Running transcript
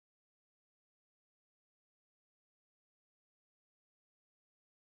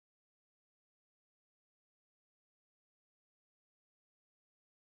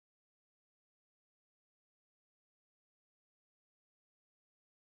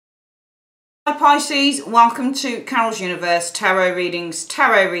Hi Pisces, welcome to Carol's Universe Tarot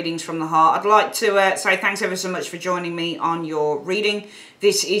Readings from the Heart. I'd like to say thanks ever so much for joining me on your reading.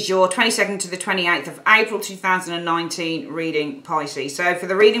 This is your 22nd to the 28th of April 2019 reading, Pisces. So for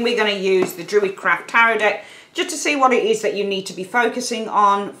the reading we're going to use the Druidcraft Tarot deck just to see what it is that you need to be focusing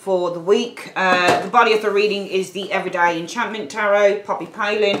on for the week. The body of the reading is the Everyday Enchantment Tarot, Poppy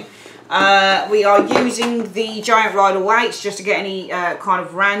Palin. We are using the Giant Rider-Waite just to get any kind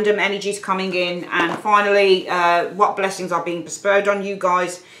of random energies coming in, and finally what blessings are being bestowed on you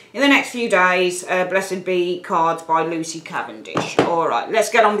guys in the next few days. Blessed be cards by Lucy Cavendish. Alright, let's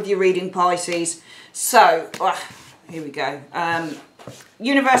get on with your reading, Pisces. So here we go.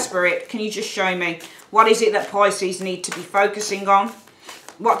 Universe Spirit, can you just show me what is it that Pisces need to be focusing on?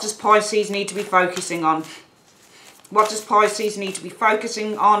 What does Pisces need to be focusing on? What does Pisces need to be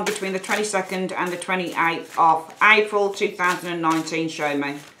focusing on between the 22nd and the 28th of April 2019? Show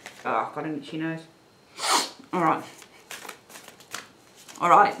me. Oh, I've got an itchy nose. Alright.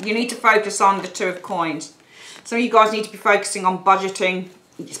 Alright, you need to focus on the Two of Coins. Some of you guys need to be focusing on budgeting,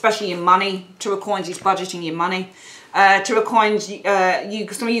 especially your money. Two of Coins is budgeting your money. Two of Coins,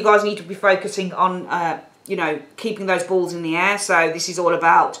 some of you guys need to be focusing on you know, keeping those balls in the air. So this is all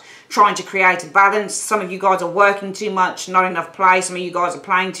about trying to create a balance. Some of you guys are working too much, not enough play. Some of you guys are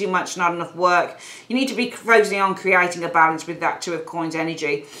playing too much, not enough work. You need to be focusing on creating a balance with that Two of Coins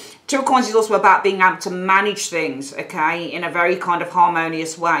energy. Two of Coins is also about being able to manage things, okay, in a very kind of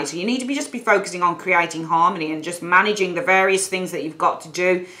harmonious way. So you need to be focusing on creating harmony and just managing the various things that you've got to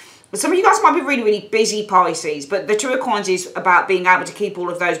do. But some of you guys might be really, really busy, Pisces, but the Two of Coins is about being able to keep all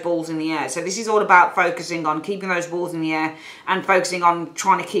of those balls in the air. So this is all about focusing on keeping those balls in the air and focusing on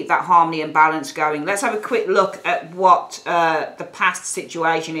trying to keep that harmony and balance going. Let's have a quick look at what the past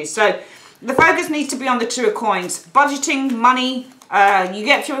situation is. So the focus needs to be on the Two of Coins. Budgeting, money, you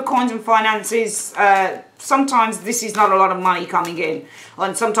get Two of Coins and finances. Sometimes this is not a lot of money coming in,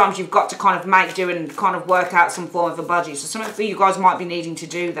 and sometimes you've got to kind of make do and kind of work out some form of a budget. So some of you guys might be needing to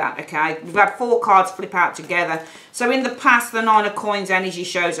do that, okay? We've had 4 cards flip out together. So in the past, the Nine of Coins energy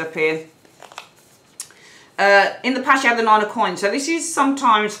shows up here. In the past, you had the Nine of Coins. So this is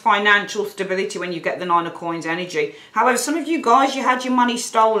sometimes financial stability when you get the Nine of Coins energy. However, some of you guys, you had your money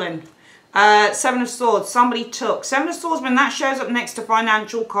stolen. Seven of Swords, somebody took. Seven of Swords, when that shows up next to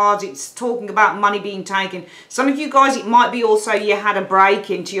financial cards, it's talking about money being taken. Some of you guys, it might be also you had a break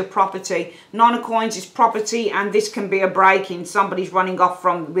into your property. Nine of Coins is property, and this can be a break-in. Somebody's running off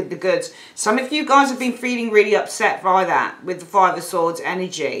with the goods. Some of you guys have been feeling really upset by that with the Five of Swords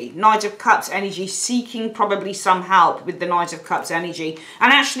energy. Knight of Cups energy, seeking probably some help with the Knight of Cups energy.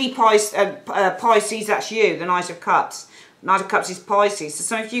 And actually, Pisces, that's you, the Knight of Cups. Knight of Cups is Pisces. So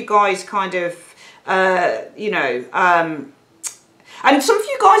some of you guys kind of, you know, and some of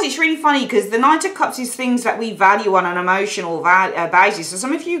you guys, it's really funny because the Knight of Cups is things that we value on an emotional basis. So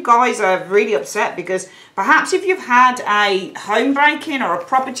some of you guys are really upset because perhaps if you've had a home break-in or a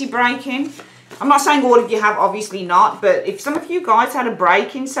property break-in, I'm not saying all of you have, obviously not, but if some of you guys had a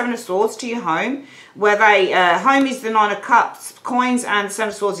break-in, Seven of Swords to your home, where they, home is the Nine of Cups, Coins, and Seven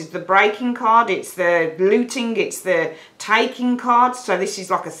of Swords is the breaking card, it's the looting, it's the taking card, so this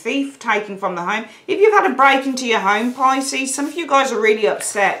is like a thief taking from the home. If you've had a break into your home, Pisces, some of you guys are really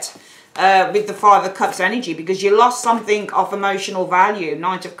upset with the Five of Cups energy because you lost something of emotional value.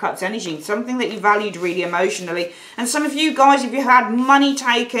 Knight of Cups energy, something that you valued really emotionally. And some of you guys, if you had money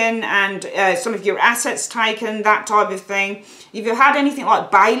taken and some of your assets taken, that type of thing, if you had anything like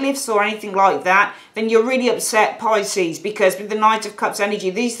bailiffs or anything like that, then you're really upset, Pisces, because with the Knight of Cups energy,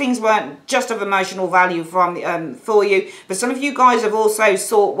 these things weren't just of emotional value for you, but some of you guys have also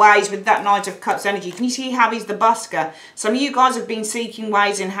sought ways with that Knight of Cups energy. Can you see how he's the busker? Some of you guys have been seeking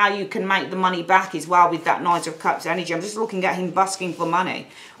ways in how you can make the money back as well with that Knight of Cups energy. I'm just looking at him busking for money,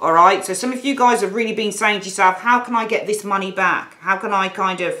 all right? So some of you guys have really been saying to yourself, how can I get this money back? How can I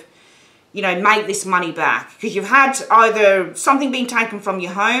kind of, you know, make this money back? Because you've had either something being taken from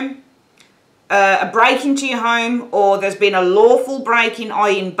your home, a break into your home, or there's been a lawful break-in,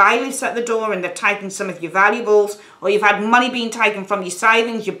 i.e. in bailiffs at the door and they've taken some of your valuables, or you've had money being taken from your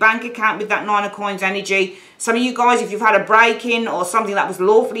savings, your bank account with that Nine of Coins energy. Some of you guys, if you've had a break-in or something that was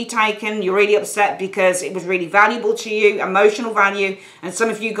lawfully taken, you're really upset because it was really valuable to you, emotional value. And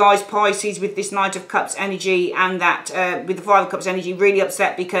some of you guys, Pisces, with this Knight of Cups energy and that with the Five of Cups energy, really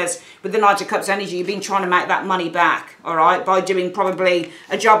upset because with the Knight of Cups energy, you've been trying to make that money back, all right, by doing probably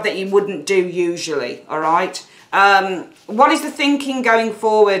a job that you wouldn't do usually, all right. What is the thinking going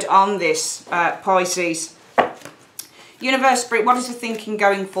forward on this, Pisces? Universe Spirit, what is the thinking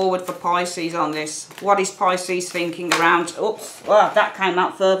going forward for Pisces on this? What is Pisces thinking around? Oops, well, that came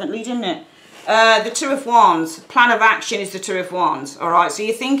out fervently, didn't it? The Two of Wands, plan of action is the Two of Wands, all right? So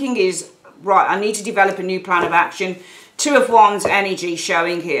your thinking is, right, I need to develop a new plan of action. Two of Wands energy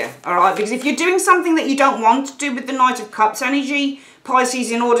showing here, all right? Because if you're doing something that you don't want to do with the Knight of Cups energy, Pisces,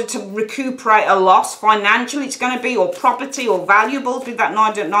 in order to recuperate a loss financially, it's going to be, or property or valuables with that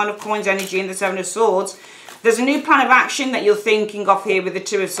Nine of Coins energy and the Seven of Swords, there's a new plan of action that you're thinking of here with the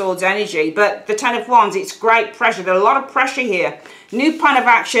Two of Swords energy. But the Ten of Wands, it's great pressure. There's a lot of pressure here. New plan of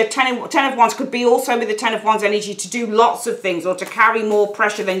action, Ten of Wands could be also with the Ten of Wands energy to do lots of things or to carry more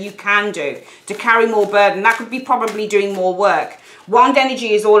pressure than you can do, to carry more burden. That could be probably doing more work. Wand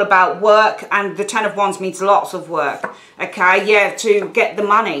energy is all about work, and the Ten of Wands means lots of work. Okay, yeah, to get the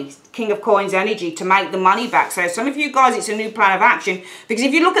money. King of Coins energy, to make the money back. So some of you guys, it's a new plan of action. Because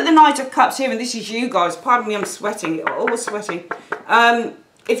if you look at the Knight of Cups here, and this is you guys, pardon me, I'm sweating, always sweating.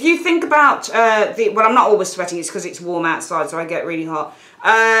 If you think about, well, I'm not always sweating, it's because it's warm outside, so I get really hot.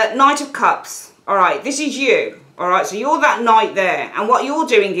 Knight of Cups, all right, this is you. All right, so you're that knight there. And what you're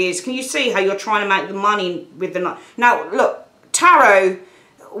doing is, can you see how you're trying to make the money with the knight? Now, look, tarot,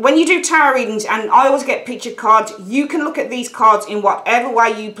 when you do tarot readings, and I always get picture cards, you can look at these cards in whatever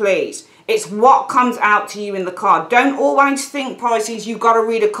way you please. It's what comes out to you in the card. Don't always think, Pisces, you've got to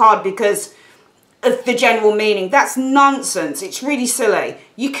read a card because of the general meaning. That's nonsense. It's really silly.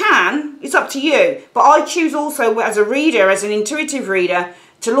 You can, it's up to you. But I choose also as a reader, as an intuitive reader,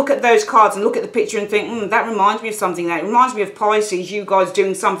 to look at those cards and look at the picture and think, that reminds me of something. That reminds me of Pisces, you guys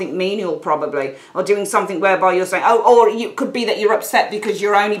doing something menial probably, or doing something whereby you're saying, oh, or it could be that you're upset because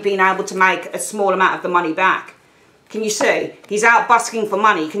you're only being able to make a small amount of the money back. Can you see? He's out busking for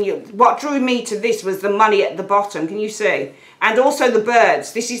money. What drew me to this was the money at the bottom. Can you see? And also the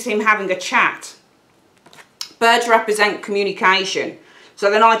birds. This is him having a chat. Birds represent communication. So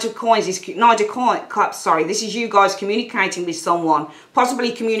the Knight of Coins is Cups. Sorry, this is you guys communicating with someone,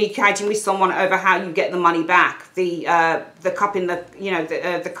 possibly communicating with someone over how you get the money back. The cup in the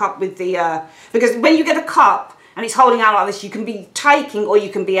the cup with the because when you get a cup and it's holding out like this, you can be taking or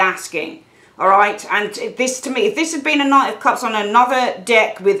you can be asking. All right, and this to me, if this had been a Knight of Cups on another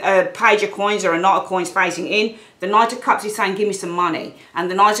deck with a Page of Coins or a Knight of Coins facing in, the Knight of Cups is saying, give me some money,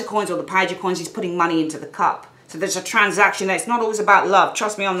 and the Knight of Coins or the Page of Coins is putting money into the cup. So there's a transaction there. It's not always about love.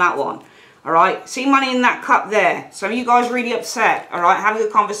 Trust me on that one. All right. See money in that cup there. So you guys really upset. All right. Having a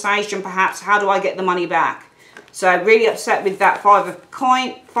conversation perhaps. How do I get the money back? So really upset with that Five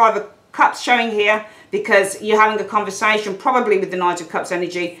of Cups showing here because you're having a conversation probably with the Knight of Cups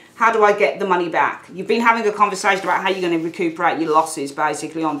energy. How do I get the money back? You've been having a conversation about how you're going to recuperate your losses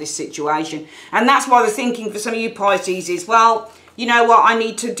basically on this situation. And that's why the thinking for some of you Pisces is, well, you know what, I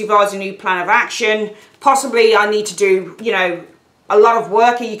need to devise a new plan of action. Possibly I need to do, a lot of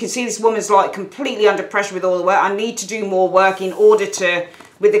work. You can see this woman's like completely under pressure with all the work. I need to do more work in order to,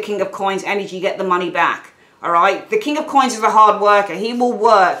 with the King of Coins energy, get the money back. All right. The King of Coins is a hard worker. He will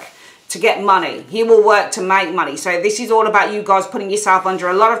work to get money. He will work to make money. So this is all about you guys putting yourself under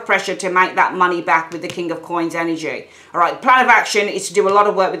a lot of pressure to make that money back with the King of Coins energy. All right, the plan of action is to do a lot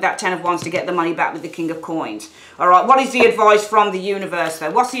of work with that Ten of Wands to get the money back with the King of Coins. All right, what is the advice from the universe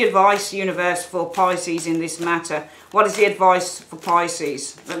though? What's the advice, universe, for Pisces in this matter? What is the advice for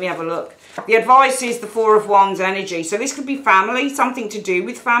Pisces? Let me have a look. The advice is the Four of Wands energy. So this could be family, something to do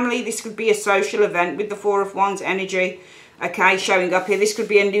with family. This could be a social event with the Four of Wands energy. Okay, showing up here. This could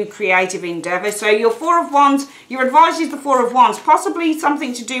be a new creative endeavour. So your Four of Wands, your advice is the Four of Wands. Possibly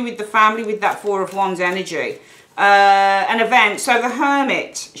something to do with the family with that Four of Wands energy. An event. So the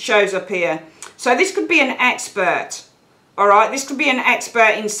Hermit shows up here. So this could be an expert. All right, this could be an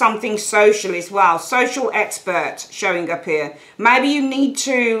expert in something social as well. Social expert showing up here. Maybe you need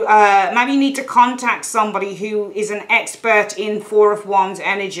to contact somebody who is an expert in Four of Wands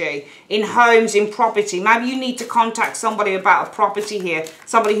energy, in homes, in property. Maybe you need to contact somebody about a property here.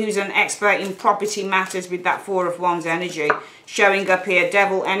 Somebody who's an expert in property matters with that Four of Wands energy showing up here.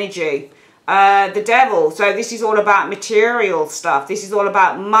 Devil energy. The Devil. So this is all about material stuff. This is all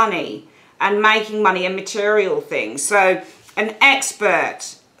about money and making money and material things. So an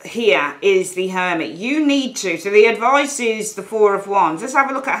expert here is the Hermit. You need to. So the advice is the Four of Wands. Let's have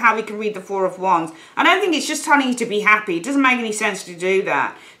a look at how we can read the Four of Wands. I don't think it's just telling you to be happy. It doesn't make any sense to do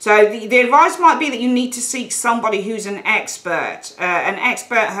that. So the advice might be that you need to seek somebody who's an expert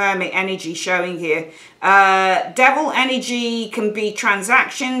Hermit energy showing here. Devil energy can be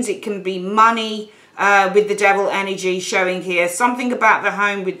transactions. It can be money. With the Devil energy showing here. Something about the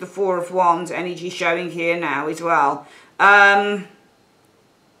home with the Four of Wands energy showing here now as well.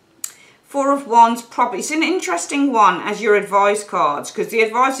 Four of Wands property. It's an interesting one as your advice cards because the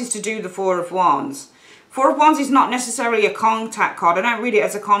advice is to do the Four of Wands. Four of Wands is not necessarily a contact card. I don't read it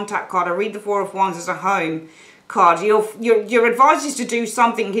as a contact card. I read the Four of Wands as a home card. Your advice is to do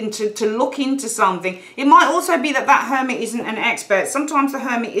something, to look into something. It might also be that that Hermit isn't an expert. Sometimes the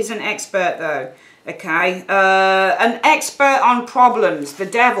Hermit is an expert though. Okay, an expert on problems. The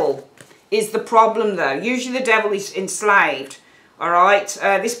Devil is the problem though. Usually the Devil is enslaved. All right,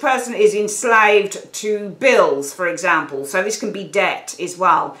 this person is enslaved to bills, for example. So this can be debt as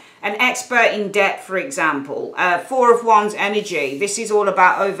well. An expert in debt, for example. Four of Wands energy. This is all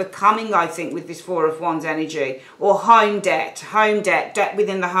about overcoming, I think, with this Four of Wands energy. Or home debt, debt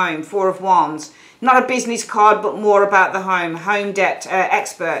within the home. Four of Wands. Not a business card, but more about the home debt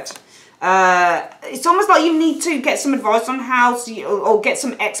expert. It's almost like you need to get some advice on how to, or get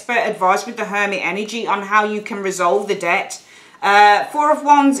some expert advice with the Hermit energy on how you can resolve the debt. Four of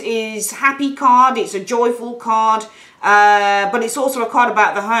Wands is happy card. It's a joyful card. But it's also a card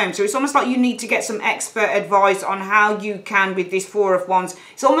about the home. So it's almost like you need to get some expert advice on how you can, with this Four of Wands,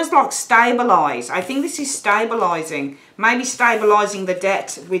 it's almost like stabilize. I think this is stabilizing. Maybe stabilizing the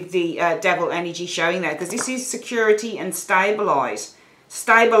debt with the Devil energy showing there. Because this is security and stabilize.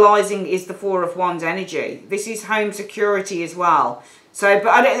 Stabilizing is the Four of Wands energy. This is home security as well. So, but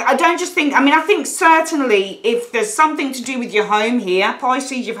I don't just think, I mean, I think certainly if there's something to do with your home here,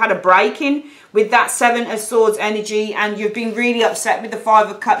 Pisces, you've had a break-in with that Seven of Swords energy, and you've been really upset with the Five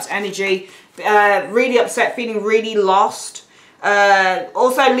of Cups energy, really upset, feeling really lost,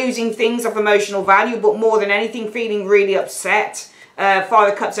 also losing things of emotional value, but more than anything, feeling really upset.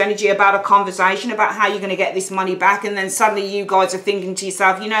 Five of Cups energy about a conversation about how you're going to get this money back, and then suddenly you guys are thinking to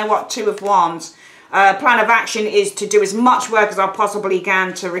yourself, you know what, Two of Wands. Plan of action is to do as much work as I possibly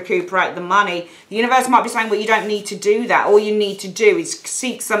can to recuperate the money. The universe might be saying, well, you don't need to do that. All you need to do is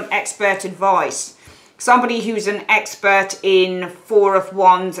seek some expert advice. Somebody who's an expert in Four of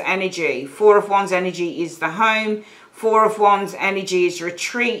Wands energy. Four of Wands energy is the home. Four of Wands energy is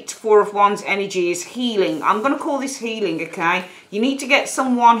retreat. Four of Wands energy is healing. I'm going to call this healing, okay? You need to get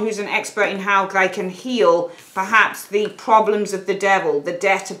someone who's an expert in how they can heal perhaps the problems of the devil, the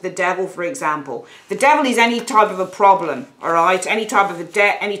debt of the devil, for example. The devil is any type of a problem, all right? Any type of a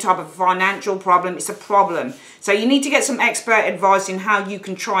debt, any type of financial problem, it's a problem. So you need to get some expert advice in how you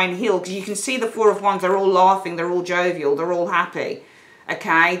can try and heal, because you can see the Four of Wands, they're all laughing, they're all jovial, they're all happy.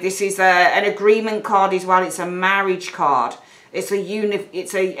 Okay, this is an agreement card as well. It's a marriage card. It's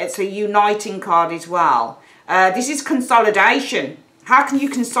a uniting card as well. This is consolidation. How can you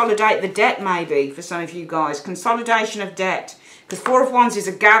consolidate the debt, maybe, for some of you guys? Consolidation of debt. Because Four of Wands is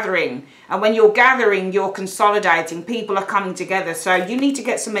a gathering. And when you're gathering, you're consolidating. People are coming together. So you need to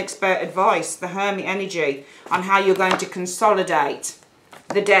get some expert advice, the Hermit energy, on how you're going to consolidate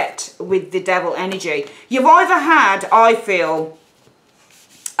the debt with the Devil energy. You've either had, I feel,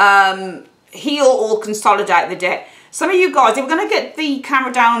 heal or consolidate the debt. Some of you guys, we're going to get the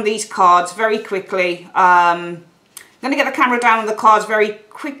camera down on these cards very quickly. I'm going to get the camera down on the cards very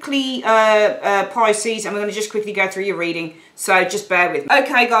quickly, Pisces, and we're going to just quickly go through your reading. So just bear with me.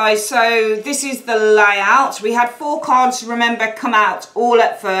 Okay, guys, so this is the layout. We had 4 cards, remember, come out all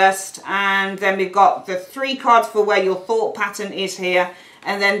at first. And then we've got the 3 cards for where your thought pattern is here.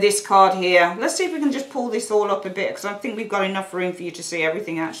 And then this card here. Let's see if we can just pull this all up a bit, because I think we've got enough room for you to see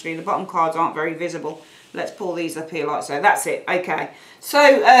everything, actually. The bottom cards aren't very visible. Let's pull these up here like so. That's it. Okay.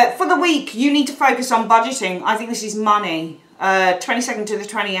 So for the week, you need to focus on budgeting. I think this is money. 22nd to the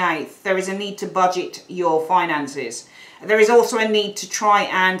 28th, there is a need to budget your finances. There is also a need to try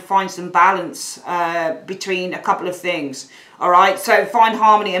and find some balance between a couple of things. All right, so find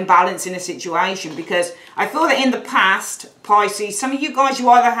harmony and balance in a situation, because I feel that in the past, Pisces, some of you guys, you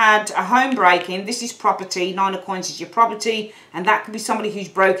either had a home break-in. This is property. 9 of Coins is your property, and that could be somebody who's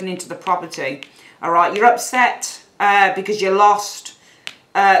broken into the property. All right, you're upset because you lost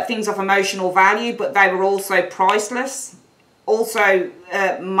things of emotional value, but they were also priceless. Also,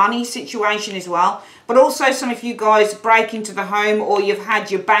 money situation as well. But also some of you guys break into the home, or you've had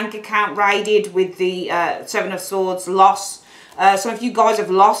your bank account raided with the 7 of Swords loss. Some of you guys have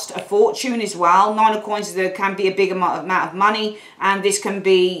lost a fortune as well. 9 of Coins can be a big amount of money, and this can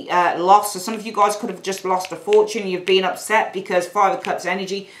be lost. So some of you guys could have just lost a fortune. You've been upset because 5 of Cups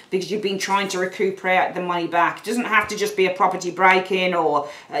energy, because you've been trying to recuperate the money back. It doesn't have to just be a property break-in, or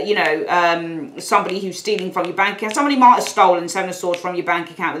you know, somebody who's stealing from your bank account. Somebody might have stolen 7 of Swords from your bank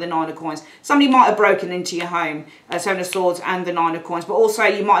account with the 9 of Coins. Somebody might have broken into your home, 7 of Swords and the 9 of Coins. But also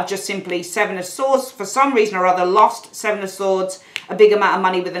you might have just simply 7 of Swords, for some reason or other, lost 7 of Swords, a big amount of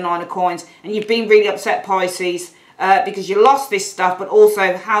money with the 9 of Coins, and you've been really upset, Pisces, because you lost this stuff, but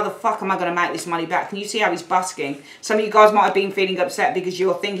also how the fuck am I going to make this money back? Can you see how he's busking? Some of you guys might have been feeling upset because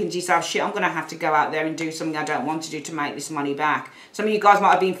you're thinking to yourself, shit, I'm going to have to go out there and do something I don't want to do to make this money back. Some of you guys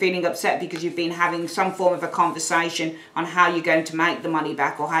might have been feeling upset because you've been having some form of a conversation on how you're going to make the money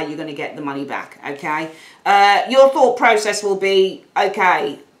back or how you're going to get the money back, okay? Your thought process will be,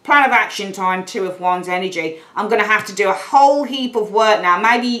 okay, plan of action time, Two of Wands energy. I'm going to have to do a whole heap of work now.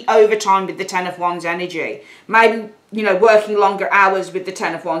 Maybe overtime with the Ten of Wands energy. Maybe, you know, working longer hours with the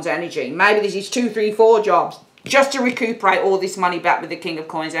Ten of Wands energy. Maybe this is 2, 3, 4 jobs just to recuperate all this money back with the King of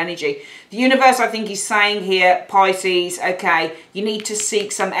Coins energy. The universe, I think, is saying here, Pisces, okay, you need to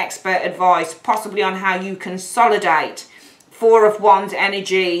seek some expert advice, possibly on how you consolidate Four of Wands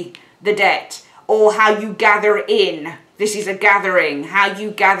energy, the debt, or how you gather in. This is a gathering. How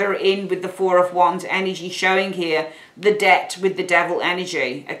you gather in with the Four of Wands energy showing here. The debt with the Devil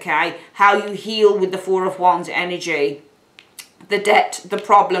energy. Okay. How you heal with the Four of Wands energy. The debt, the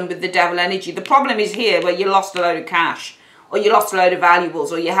problem with the Devil energy. The problem is here where you lost a load of cash. Or you lost a load of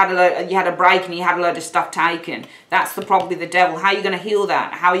valuables, or you had a break and you had a load of stuff taken. That's the problem with the Devil. How are you going to heal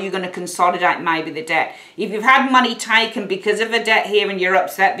that? How are you going to consolidate maybe the debt? If you've had money taken because of a debt here and you're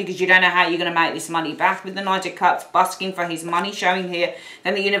upset because you don't know how you're going to make this money back with the Knight of Cups busking for his money showing here,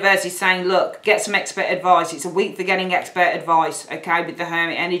 then the universe is saying, look, get some expert advice. It's a week for getting expert advice, okay, with the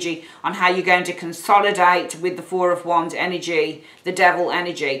Hermit energy on how you're going to consolidate with the Four of Wands energy, the Devil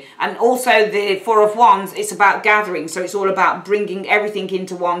energy. And also the Four of Wands, it's about gathering, so it's all about bringing everything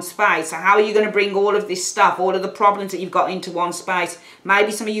into one space. So how are you going to bring all of this stuff, all of the problems that you've got into one space?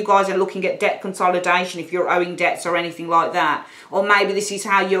 Maybe some of you guys are looking at debt consolidation if you're owing debts or anything like that. Or maybe this is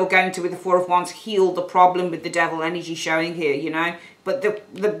how you're going to, with the Four of Wands, heal the problem with the Devil energy showing here, you know. But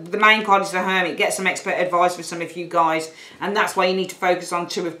the main card is the Hermit. Get some expert advice for some of you guys. And that's why you need to focus on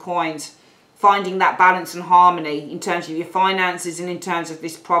Two of Coins. Finding that balance and harmony in terms of your finances and in terms of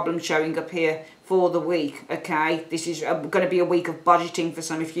this problem showing up here for the week, okay? This is going to be a week of budgeting for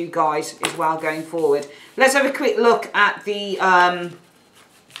some of you guys as well going forward. Let's have a quick look at the,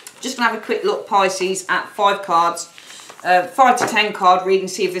 just going to have a quick look, Pisces, at 5 cards, 5 to 10 card reading,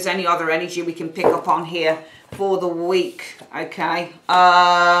 see if there's any other energy we can pick up on here for the week, okay?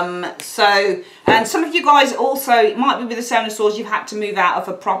 So, and some of you guys also, it might be with the Seven of Swords, you've had to move out of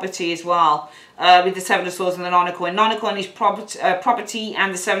a property as well. With the Seven of Swords and the Nine of Coins. Nine of Coins is property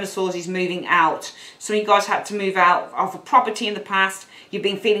and the Seven of Swords is moving out. Some of you guys had to move out of a property in the past. You've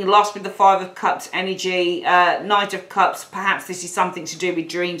been feeling lost with the Five of Cups energy, Knight of Cups. Perhaps this is something to do with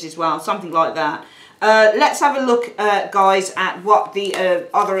dreams as well, something like that. Let's have a look, guys, at what the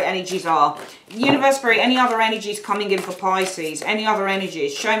other energies are. Universe Spirit, any other energies coming in for Pisces? Any other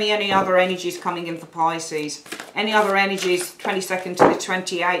energies? Show me any other energies coming in for Pisces. Any other energies, 22nd to the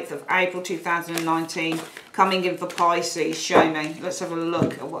 28th of April 2019, coming in for Pisces? Show me. Let's have a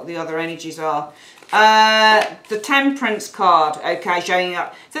look at what the other energies are. The Temperance card, okay, showing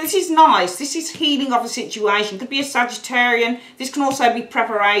up. So this is nice. This is healing of a situation. Could be a Sagittarian. This can also be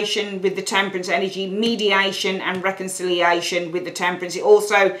preparation with the Temperance energy, mediation and reconciliation with the Temperance. It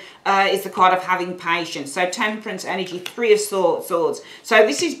also is the card of having patience. So Temperance energy, Three of Swords. So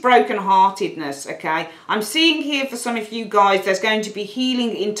this is broken-heartedness, okay. I'm seeing here for some of you guys, there's going to be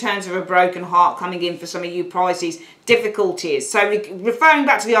healing in terms of a broken heart coming in for some of you Pisces. Difficulties. So referring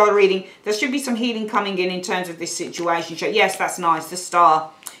back to the other reading, there should be some healing coming in terms of this situation. So yes, that's nice. The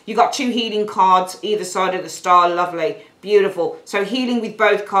Star. You got 2 healing cards either side of the Star. Lovely. Beautiful. So healing with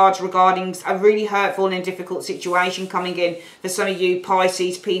both cards regarding a really hurtful and difficult situation coming in for some of you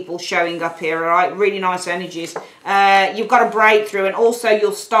Pisces people showing up here, all right? Really nice energies. You've got a breakthrough, and also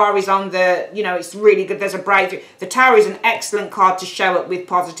your Star is on the, you know, it's really good. There's a breakthrough. The Tower is an excellent card to show up with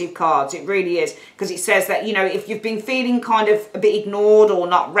positive cards. It really is, because it says that, you know, if you've been feeling kind of a bit ignored or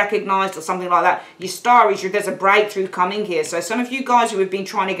not recognized or something like that, your Star is, there's a breakthrough coming here. So some of you guys who have been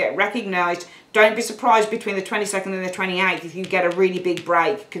trying to get recognized, don't be surprised between the 22nd and the 28th if you get a really big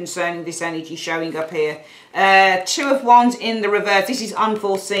break concerning this energy showing up here. Two of Wands in the reverse. This is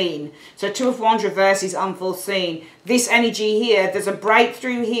unforeseen. So Two of Wands reverse is unforeseen. This energy here, there's a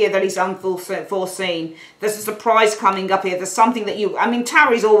breakthrough here that is unforeseen. There's a surprise coming up here. There's something that you, I mean,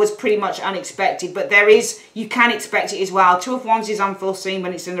 Tower is always pretty much unexpected, but there is, you can expect it as well. Two of Wands is unforeseen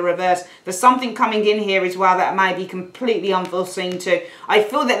when it's in the reverse. There's something coming in here as well that may be completely unforeseen too. I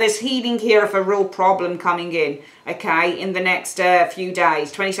feel that there's healing here of a real problem coming in, okay, in the next few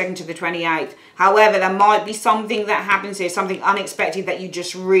days, 22nd to the 28th. However, there might be something that happens here, something unexpected that you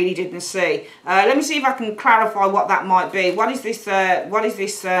just really didn't see. Let me see if I can clarify what that might be. What is this? What is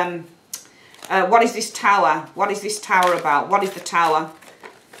this Tower? What is this Tower about? What is the Tower?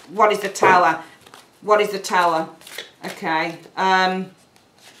 What is the Tower? What is the Tower? Okay.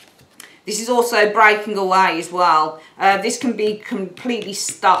 This is also breaking away as well. This can be completely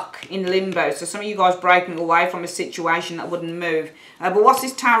stuck in limbo. So some of you guys breaking away from a situation that wouldn't move. But what's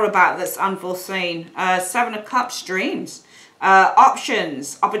this Tower about that's unforeseen? Seven of Cups, dreams.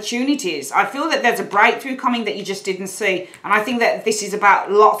 Options, opportunities. I feel that there's a breakthrough coming that you just didn't see, and I think that this is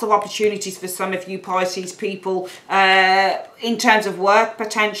about lots of opportunities for some of you Pisces people in terms of work,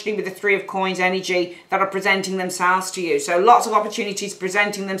 potentially with the Three of Coins energy that are presenting themselves to you. So lots of opportunities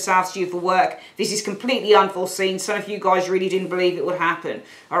presenting themselves to you for work. This is completely unforeseen. Some of you guys really didn't believe it would happen.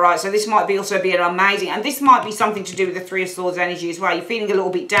 All right, so this might also be an amazing, and this might be something to do with the Three of Swords energy as well. You're feeling a little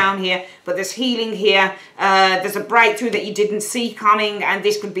bit down here, but there's healing here. There's a breakthrough that you didn't see coming, and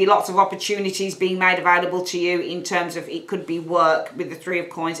this could be lots of opportunities being made available to you in terms of, it could be work with the Three of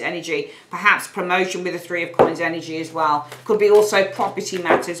Coins energy, perhaps promotion with the Three of Coins energy as well. Could be also property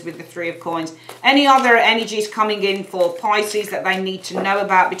matters with the Three of Coins. Any other energies coming in for Pisces that they need to know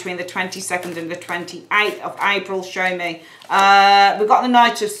about between the 22nd and the 28th of April? Show me. We've got the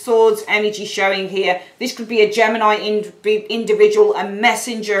Knight of Swords energy showing here. This could be a Gemini individual, a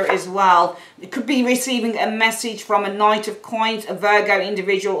messenger as well. It could be receiving a message from a Knight of Coins, a Virgo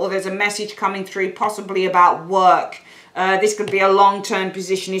individual, or there's a message coming through possibly about work. This could be a long-term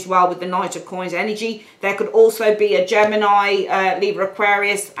position as well with the Knight of Coins energy. There could also be a Gemini, Libra,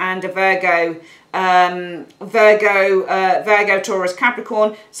 Aquarius, and a Virgo, Virgo, Taurus,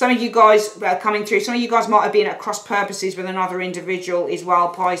 Capricorn. Some of you guys coming through, some of you guys might have been at cross purposes with another individual as well,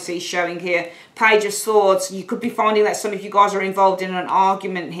 Pisces, showing here. Page of Swords, you could be finding that some of you guys are involved in an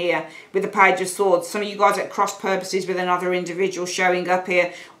argument here with the Page of Swords. Some of you guys at cross purposes with another individual showing up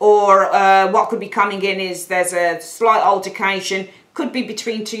here. Or what could be coming in is there's a slight altercation. Could be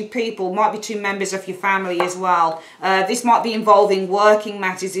between two people, might be two members of your family as well. This might be involving working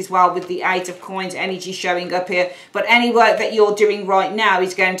matters as well with the Eight of Coins energy showing up here. But any work that you're doing right now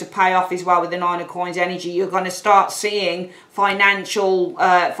is going to pay off as well with the Nine of Coins energy. You're going to start seeing financial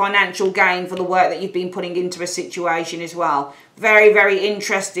gain for the work that you've been putting into a situation as well. Very, very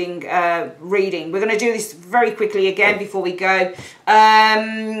interesting reading. We're going to do this very quickly again before we go.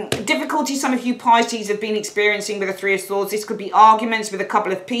 Difficulty some of you Pisces have been experiencing with the Three of Swords. This could be arguments with a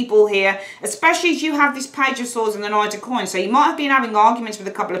couple of people here, especially as you have this Page of Swords and the Knight of Coins. So you might have been having arguments with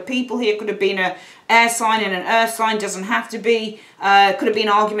a couple of people here. Could have been an air sign and an earth sign, doesn't have to be. Could have been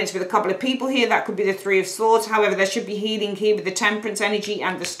arguments with a couple of people here. That could be the Three of Swords. However, there should be healing here with the Temperance energy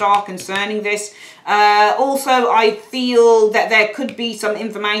and the Star concerning this. Also, I feel that there could be some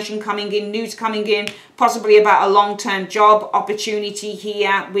information coming in, news coming in, possibly about a long-term job opportunity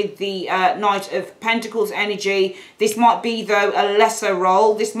here with the Knight of Pentacles energy. This might be, though, a lesser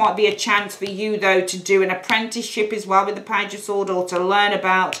role. This might be a chance for you, though, to do an apprenticeship as well with the Page of Swords, or to learn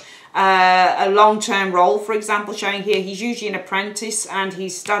about a long-term role, for example, showing here. He's usually an apprentice and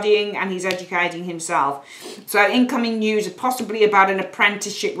he's studying and he's educating himself. So incoming news possibly about an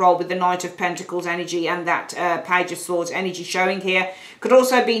apprenticeship role with the Knight of Pentacles energy and that Page of Swords energy showing here. Could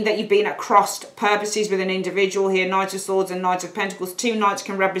also be that you've been at crossed purposes with an individual here. Knight of Swords and Knight of Pentacles. Two knights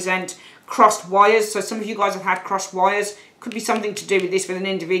can represent crossed wires. So some of you guys have had crossed wires. Could be something to do with this with an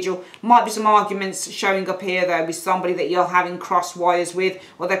individual. Might be some arguments showing up here, though, with somebody that you're having cross wires with.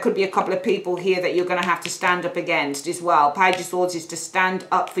 Or there could be a couple of people here that you're going to have to stand up against as well. Page of Swords is to stand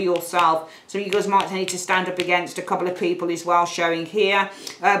up for yourself. So you guys might need to stand up against a couple of people as well, showing here.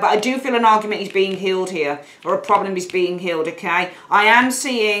 But I do feel an argument is being healed here. Or a problem is being healed, okay? I am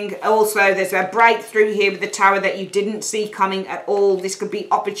seeing also there's a breakthrough here with the Tower that you didn't see coming at all. This could be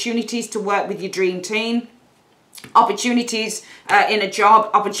opportunities to work with your dream team. Opportunities in a job,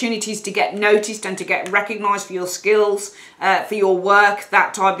 opportunities to get noticed and to get recognized for your skills, for your work,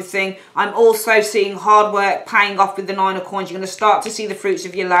 that type of thing. I'm also seeing hard work paying off with the Nine of Coins. You're going to start to see the fruits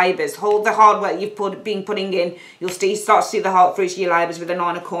of your labors. Hold the hard work you've been putting in. You'll start to see the fruits of your labors with the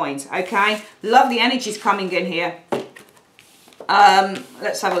Nine of Coins. Okay, lovely energies coming in here.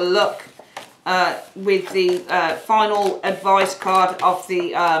 Let's have a look with the final advice card of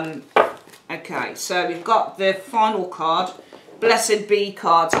the okay, so we've got the final card, Blessed Be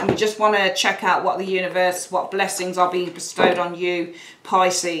cards, and we just want to check out what the universe, what blessings are being bestowed on you,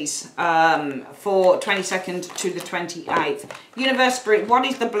 Pisces, for 22nd to the 28th. Universe Spirit, what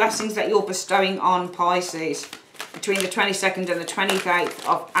is the blessings that you're bestowing on Pisces between the 22nd and the 28th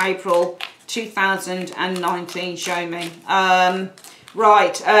of April 2019? Show me.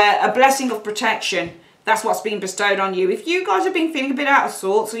 Right, a blessing of protection. That's what's been bestowed on you. If you guys have been feeling a bit out of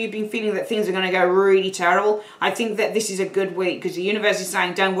sorts, or you've been feeling that things are going to go really terrible, I think that this is a good week, because the universe is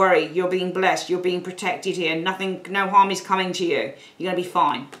saying, don't worry, you're being blessed, you're being protected here, nothing, no harm is coming to you. You're going to be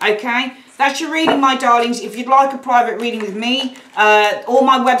fine. Okay? that's your reading, my darlings. If you'd like a private reading with me, all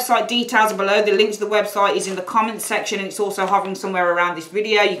my website details are below. The link to the website is in the comments section, and it's also hovering somewhere around this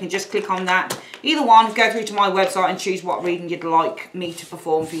video. You can just click on that. Either one, go through to my website and choose what reading you'd like me to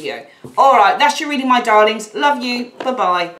perform for you. All right, that's your reading, my darlings. Love you. Bye-bye.